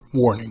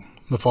Warning: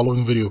 the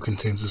following video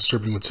contains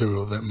disturbing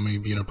material that may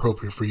be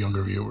inappropriate for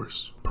younger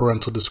viewers.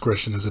 Parental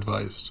discretion is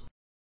advised.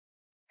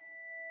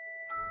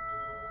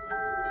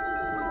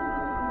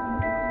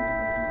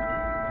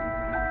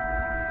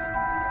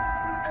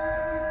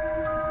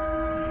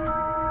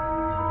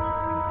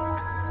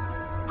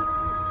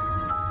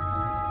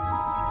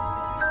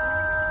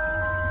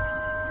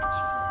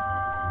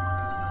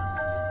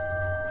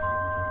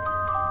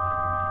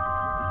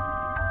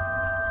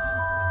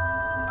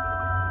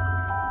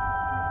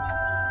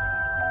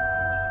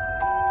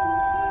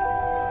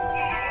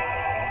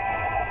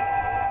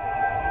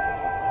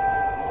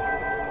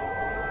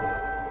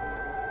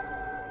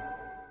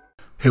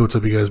 Hey, what's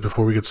up you guys?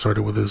 Before we get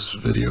started with this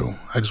video,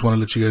 I just want to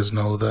let you guys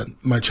know that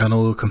my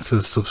channel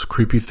consists of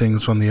creepy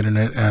things from the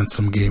internet and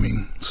some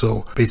gaming.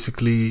 So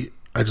basically,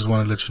 I just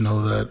want to let you know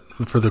that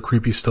for the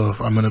creepy stuff,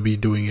 I'm going to be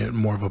doing it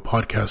more of a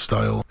podcast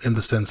style, in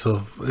the sense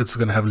of it's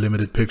going to have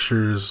limited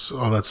pictures,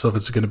 all that stuff.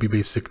 It's going to be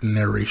basic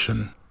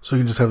narration. So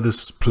you can just have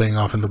this playing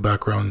off in the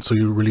background, so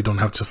you really don't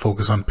have to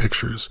focus on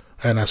pictures.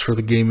 And as for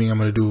the gaming, I'm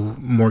going to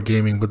do more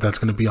gaming, but that's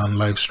going to be on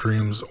live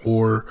streams,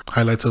 or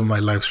highlights of my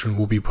live stream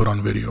will be put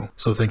on video.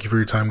 So thank you for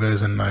your time,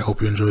 guys, and I hope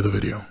you enjoy the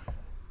video.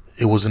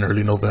 It was in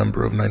early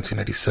November of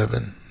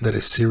 1997 that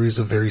a series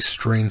of very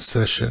strange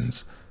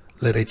sessions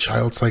led a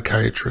child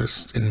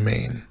psychiatrist in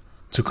Maine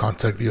to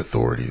contact the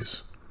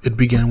authorities. It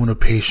began when a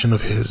patient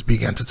of his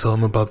began to tell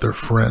him about their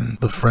friend,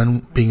 the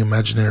friend being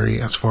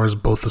imaginary as far as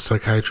both the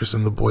psychiatrist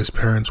and the boy's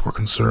parents were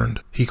concerned.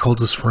 He called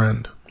his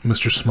friend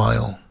Mr.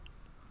 Smile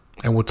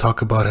and would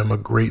talk about him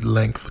at great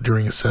length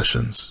during his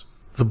sessions.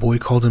 The boy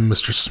called him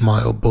Mr.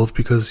 Smile both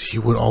because he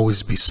would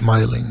always be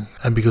smiling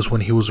and because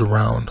when he was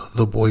around,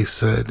 the boy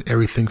said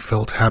everything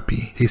felt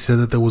happy. He said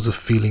that there was a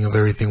feeling of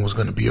everything was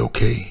going to be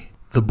okay.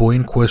 The boy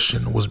in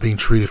question was being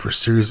treated for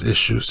serious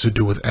issues to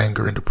do with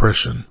anger and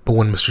depression, but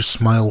when Mr.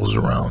 Smile was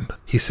around,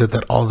 he said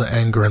that all the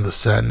anger and the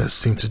sadness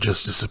seemed to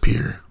just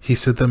disappear. He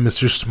said that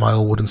Mr.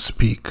 Smile wouldn't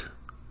speak,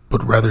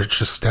 but rather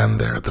just stand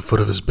there at the foot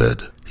of his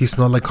bed. He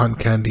smelled like cotton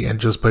candy, and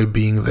just by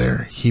being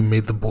there, he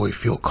made the boy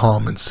feel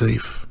calm and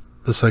safe.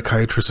 The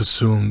psychiatrist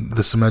assumed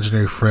this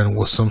imaginary friend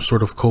was some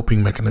sort of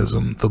coping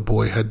mechanism the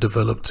boy had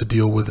developed to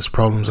deal with his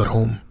problems at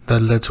home.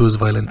 That led to his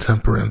violent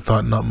temper and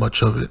thought not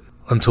much of it,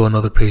 until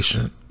another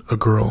patient, a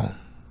girl,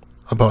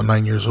 about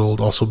 9 years old,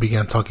 also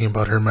began talking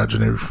about her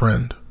imaginary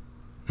friend,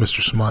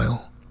 Mr.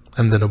 Smile,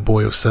 and then a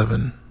boy of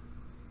 7,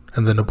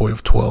 and then a boy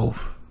of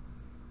 12,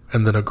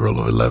 and then a girl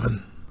of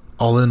 11.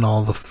 All in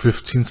all, the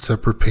 15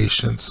 separate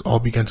patients all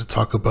began to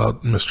talk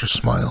about Mr.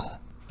 Smile.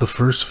 The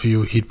first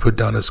few he'd put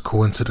down as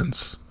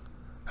coincidence.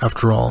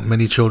 After all,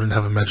 many children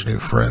have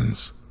imaginary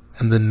friends,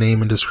 and the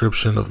name and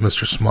description of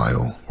Mr.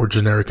 Smile were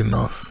generic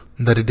enough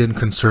that it didn't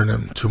concern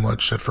him too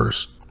much at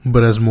first.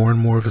 But as more and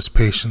more of his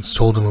patients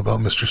told him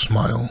about Mr.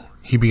 Smile,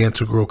 he began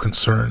to grow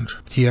concerned.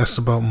 He asked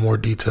about more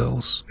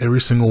details.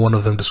 Every single one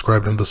of them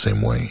described him the same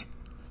way,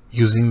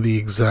 using the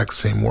exact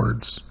same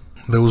words.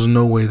 There was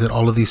no way that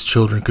all of these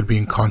children could be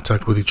in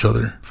contact with each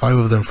other. 5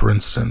 of them, for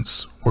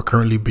instance, were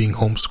currently being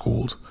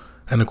homeschooled,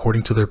 and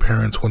according to their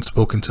parents when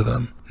spoken to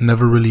them,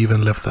 never really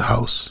even left the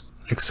house,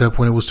 except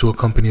when it was to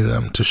accompany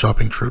them to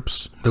shopping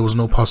trips. There was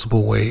no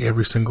possible way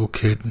every single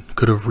kid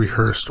could have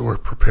rehearsed or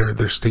prepared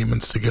their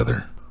statements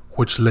together,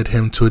 which led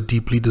him to a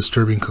deeply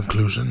disturbing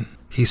conclusion.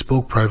 He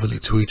spoke privately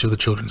to each of the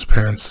children's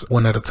parents,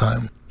 one at a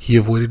time. He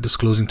avoided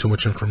disclosing too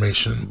much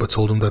information, but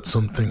told them that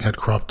something had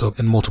cropped up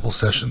in multiple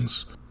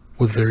sessions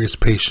with various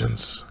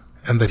patients,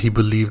 and that he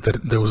believed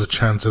that there was a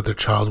chance that their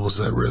child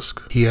was at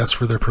risk. He asked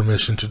for their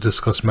permission to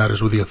discuss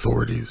matters with the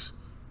authorities,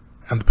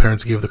 and the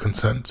parents gave the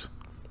consent,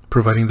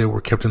 providing they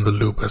were kept in the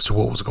loop as to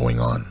what was going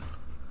on.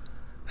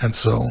 And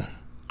so,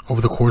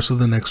 over the course of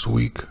the next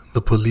week,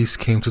 the police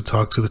came to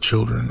talk to the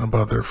children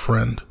about their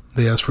friend.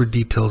 They asked for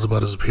details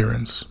about his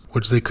appearance,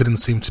 which they couldn't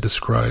seem to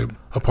describe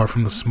apart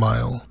from the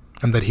smile,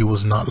 and that he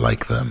was not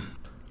like them.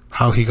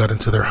 How he got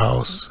into their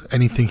house,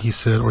 anything he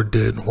said or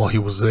did while he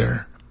was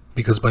there.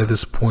 Because by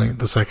this point,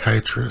 the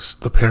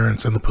psychiatrist, the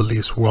parents, and the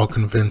police were all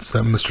convinced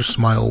that Mr.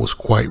 Smile was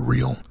quite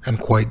real and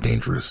quite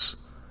dangerous.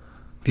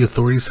 The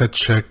authorities had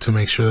checked to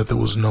make sure that there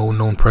was no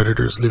known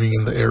predators living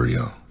in the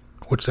area,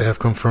 which they have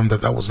confirmed that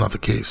that was not the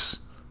case.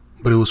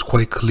 But it was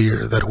quite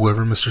clear that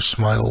whoever Mr.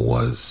 Smile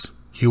was,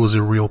 he was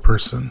a real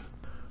person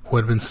who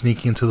had been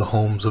sneaking into the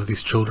homes of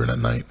these children at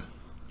night.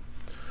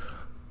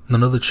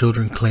 None of the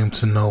children claimed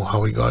to know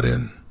how he got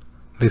in.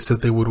 They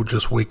said they would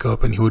just wake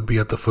up and he would be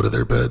at the foot of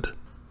their bed.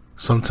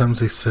 Sometimes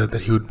they said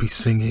that he would be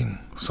singing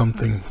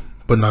something,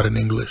 but not in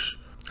English.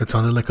 It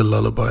sounded like a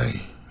lullaby,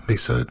 they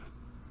said.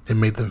 It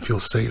made them feel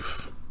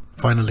safe.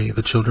 Finally,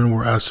 the children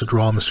were asked to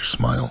draw Mr.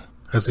 Smile,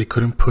 as they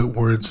couldn't put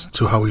words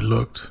to how he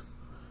looked.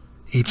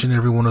 Each and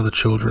every one of the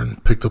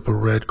children picked up a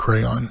red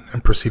crayon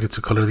and proceeded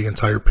to color the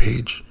entire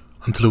page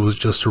until it was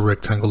just a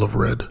rectangle of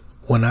red.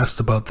 When asked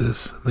about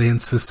this, they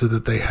insisted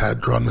that they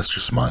had drawn Mr.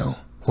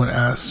 Smile. When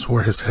asked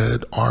where his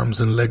head, arms,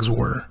 and legs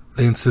were,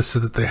 they insisted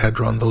that they had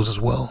drawn those as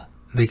well.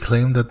 They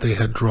claimed that they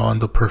had drawn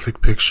the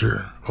perfect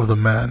picture of the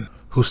man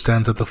who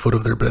stands at the foot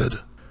of their bed,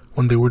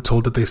 When they were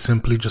told that they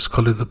simply just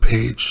colored the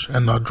page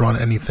and not drawn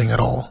anything at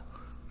all,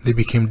 they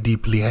became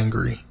deeply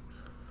angry,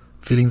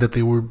 feeling that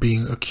they were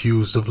being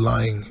accused of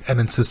lying and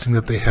insisting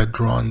that they had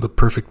drawn the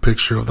perfect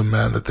picture of the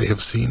man that they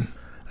have seen.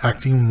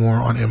 Acting more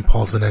on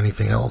impulse than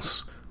anything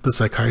else, the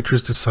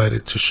psychiatrist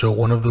decided to show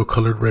one of the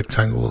colored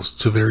rectangles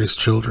to various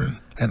children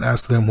and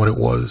ask them what it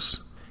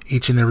was,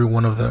 each and every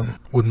one of them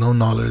with no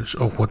knowledge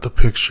of what the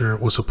picture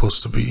was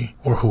supposed to be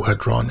or who had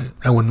drawn it,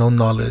 and with no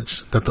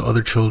knowledge that the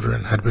other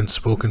children had been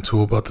spoken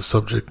to about the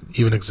subject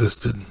even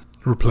existed,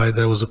 replied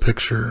that it was a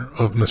picture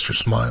of Mr.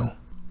 Smile.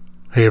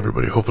 Hey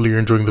everybody, hopefully you're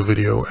enjoying the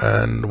video,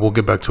 and we'll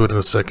get back to it in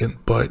a second,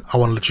 but I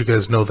want to let you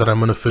guys know that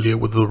I'm an affiliate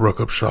with the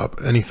Rookup Shop.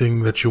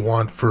 Anything that you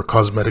want for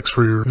cosmetics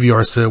for your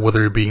VR set,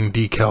 whether it being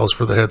decals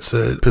for the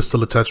headset,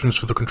 pistol attachments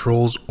for the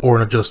controls, or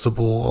an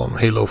adjustable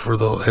halo for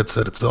the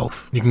headset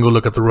itself, you can go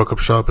look at the Rookup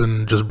Shop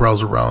and just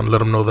browse around, let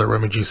them know that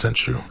Remy G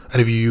sent you. And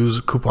if you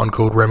use coupon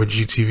code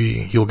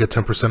RemyGTV, you'll get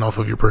 10% off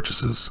of your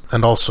purchases.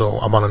 And also,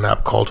 I'm on an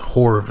app called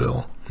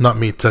Horrorville. Not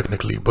me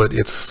technically, but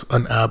it's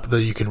an app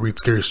that you can read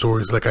scary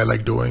stories like I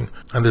like doing.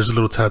 And there's a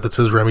little tab that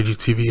says Remy G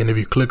TV, and if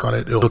you click on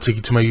it, it'll take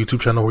you to my YouTube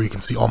channel where you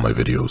can see all my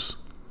videos.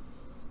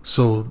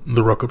 So,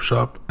 the Rookup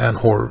Shop and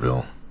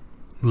Horrorville.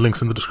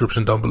 Links in the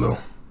description down below.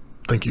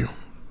 Thank you.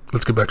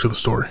 Let's get back to the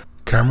story.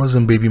 Cameras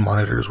and baby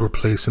monitors were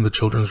placed in the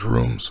children's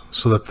rooms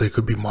so that they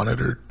could be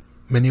monitored.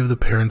 Many of the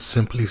parents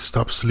simply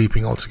stopped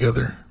sleeping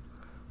altogether,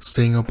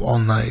 staying up all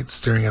night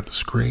staring at the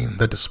screen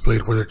that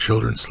displayed where their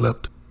children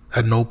slept.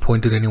 At no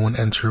point did anyone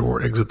enter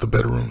or exit the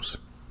bedrooms.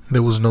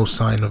 There was no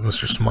sign of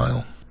Mr.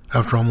 Smile.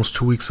 After almost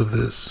 2 weeks of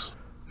this,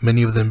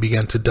 many of them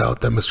began to doubt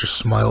that Mr.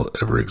 Smile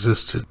ever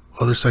existed.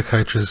 Other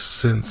psychiatrists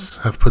since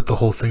have put the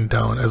whole thing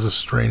down as a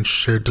strange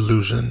shared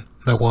delusion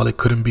that while it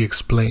couldn't be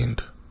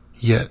explained,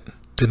 yet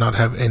did not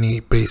have any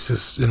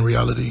basis in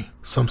reality.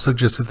 Some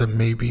suggested that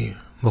maybe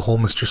the whole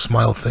Mr.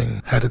 Smile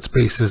thing had its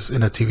basis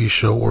in a TV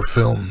show or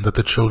film that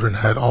the children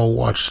had all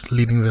watched,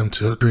 leading them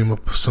to dream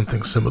up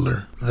something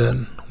similar.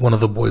 Then, one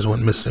of the boys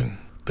went missing.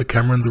 The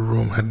camera in the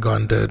room had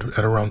gone dead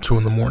at around 2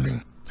 in the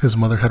morning. His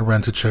mother had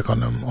ran to check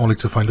on him, only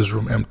to find his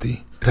room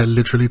empty. It had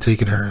literally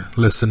taken her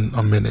less than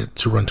a minute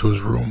to run to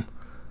his room.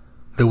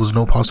 There was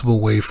no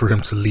possible way for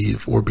him to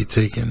leave or be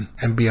taken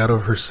and be out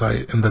of her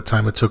sight in the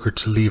time it took her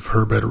to leave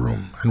her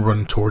bedroom and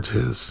run towards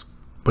his.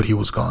 But he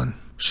was gone.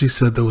 She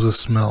said there was a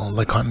smell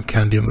like cotton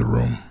candy in the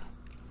room.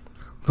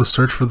 The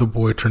search for the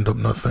boy turned up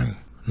nothing.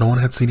 No one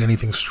had seen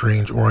anything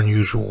strange or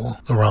unusual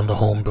around the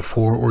home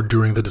before or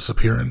during the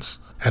disappearance,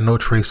 and no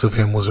trace of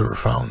him was ever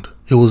found.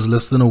 It was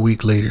less than a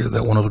week later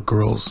that one of the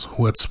girls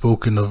who had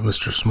spoken of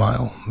Mr.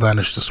 Smile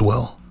vanished as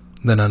well.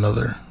 Then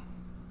another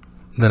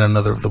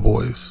of the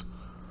boys.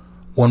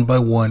 One by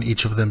one,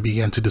 each of them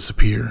began to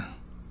disappear,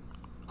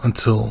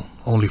 until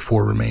only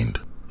 4 remained.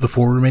 The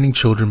 4 remaining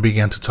children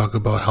began to talk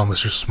about how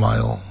Mr.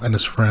 Smile and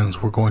his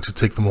friends were going to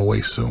take them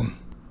away soon.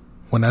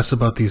 When asked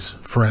about these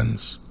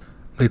friends,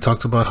 they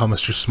talked about how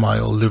Mr.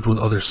 Smile lived with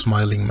other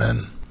smiling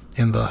men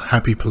in the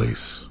happy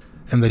place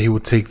and that he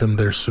would take them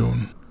there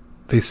soon.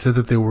 They said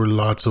that there were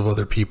lots of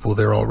other people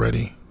there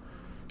already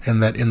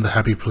and that in the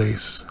happy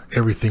place,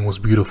 everything was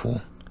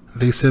beautiful.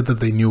 They said that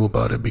they knew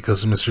about it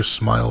because Mr.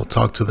 Smile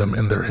talked to them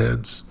in their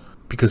heads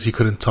because he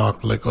couldn't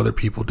talk like other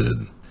people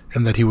did,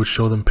 and that he would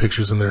show them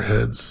pictures in their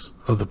heads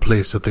of the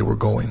place that they were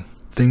going.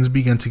 Things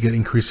began to get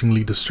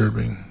increasingly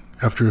disturbing.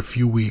 After a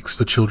few weeks,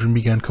 the children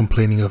began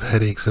complaining of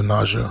headaches and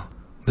nausea.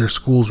 Their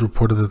schools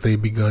reported that they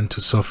begun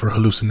to suffer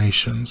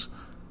hallucinations,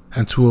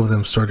 and 2 of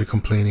them started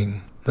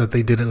complaining that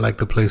they didn't like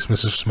the place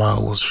Mr.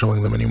 Smile was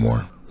showing them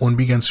anymore. One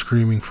began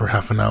screaming for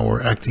half an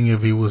hour, acting as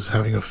if he was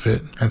having a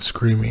fit, and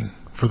screaming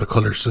for the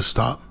colors to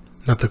stop,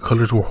 that the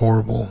colors were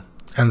horrible,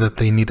 and that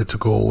they needed to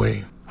go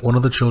away. One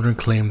of the children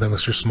claimed that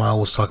Mr. Smile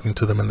was talking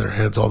to them in their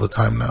heads all the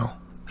time now,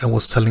 and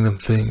was telling them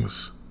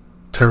things,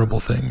 terrible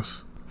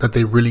things, that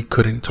they really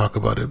couldn't talk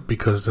about it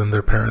because then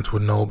their parents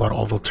would know about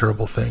all the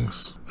terrible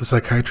things. The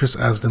psychiatrist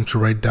asked them to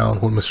write down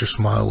what Mr.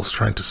 Smile was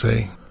trying to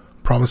say,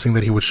 promising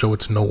that he would show it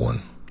to no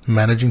one,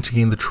 managing to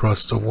gain the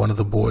trust of one of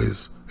the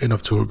boys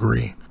enough to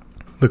agree.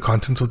 The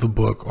contents of the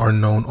book are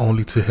known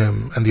only to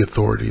him and the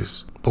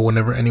authorities, but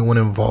whenever anyone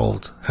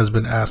involved has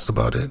been asked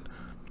about it,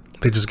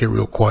 they just get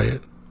real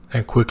quiet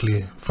and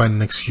quickly find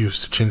an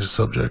excuse to change the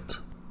subject.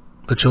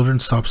 The children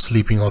stopped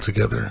sleeping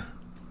altogether.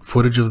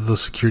 Footage of the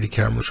security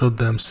camera showed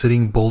them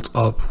sitting bolt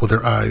up with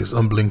their eyes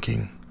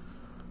unblinking,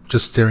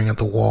 just staring at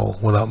the wall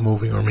without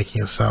moving or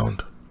making a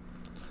sound.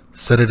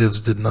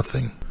 Sedatives did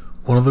nothing.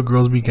 One of the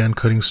girls began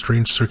cutting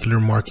strange circular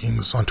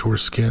markings onto her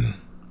skin,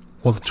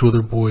 while the 2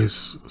 other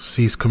boys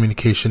ceased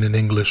communication in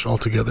English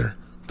altogether.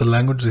 The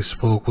language they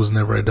spoke was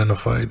never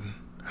identified,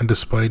 and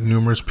despite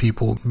numerous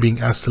people being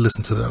asked to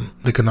listen to them,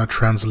 they could not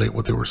translate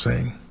what they were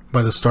saying.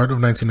 By the start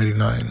of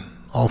 1989,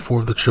 all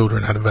 4 of the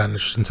children had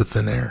vanished into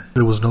thin air.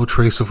 There was no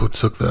trace of who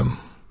took them.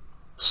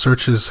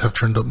 Searches have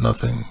turned up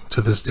nothing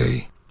to this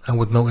day, and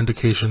with no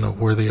indication of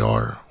where they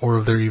are or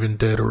if they're even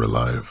dead or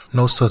alive.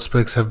 No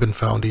suspects have been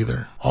found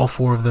either. All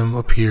 4 of them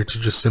appear to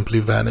just simply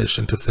vanish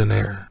into thin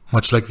air,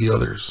 much like the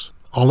others.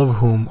 all of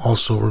whom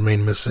also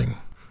remain missing,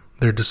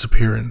 their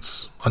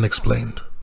disappearance unexplained.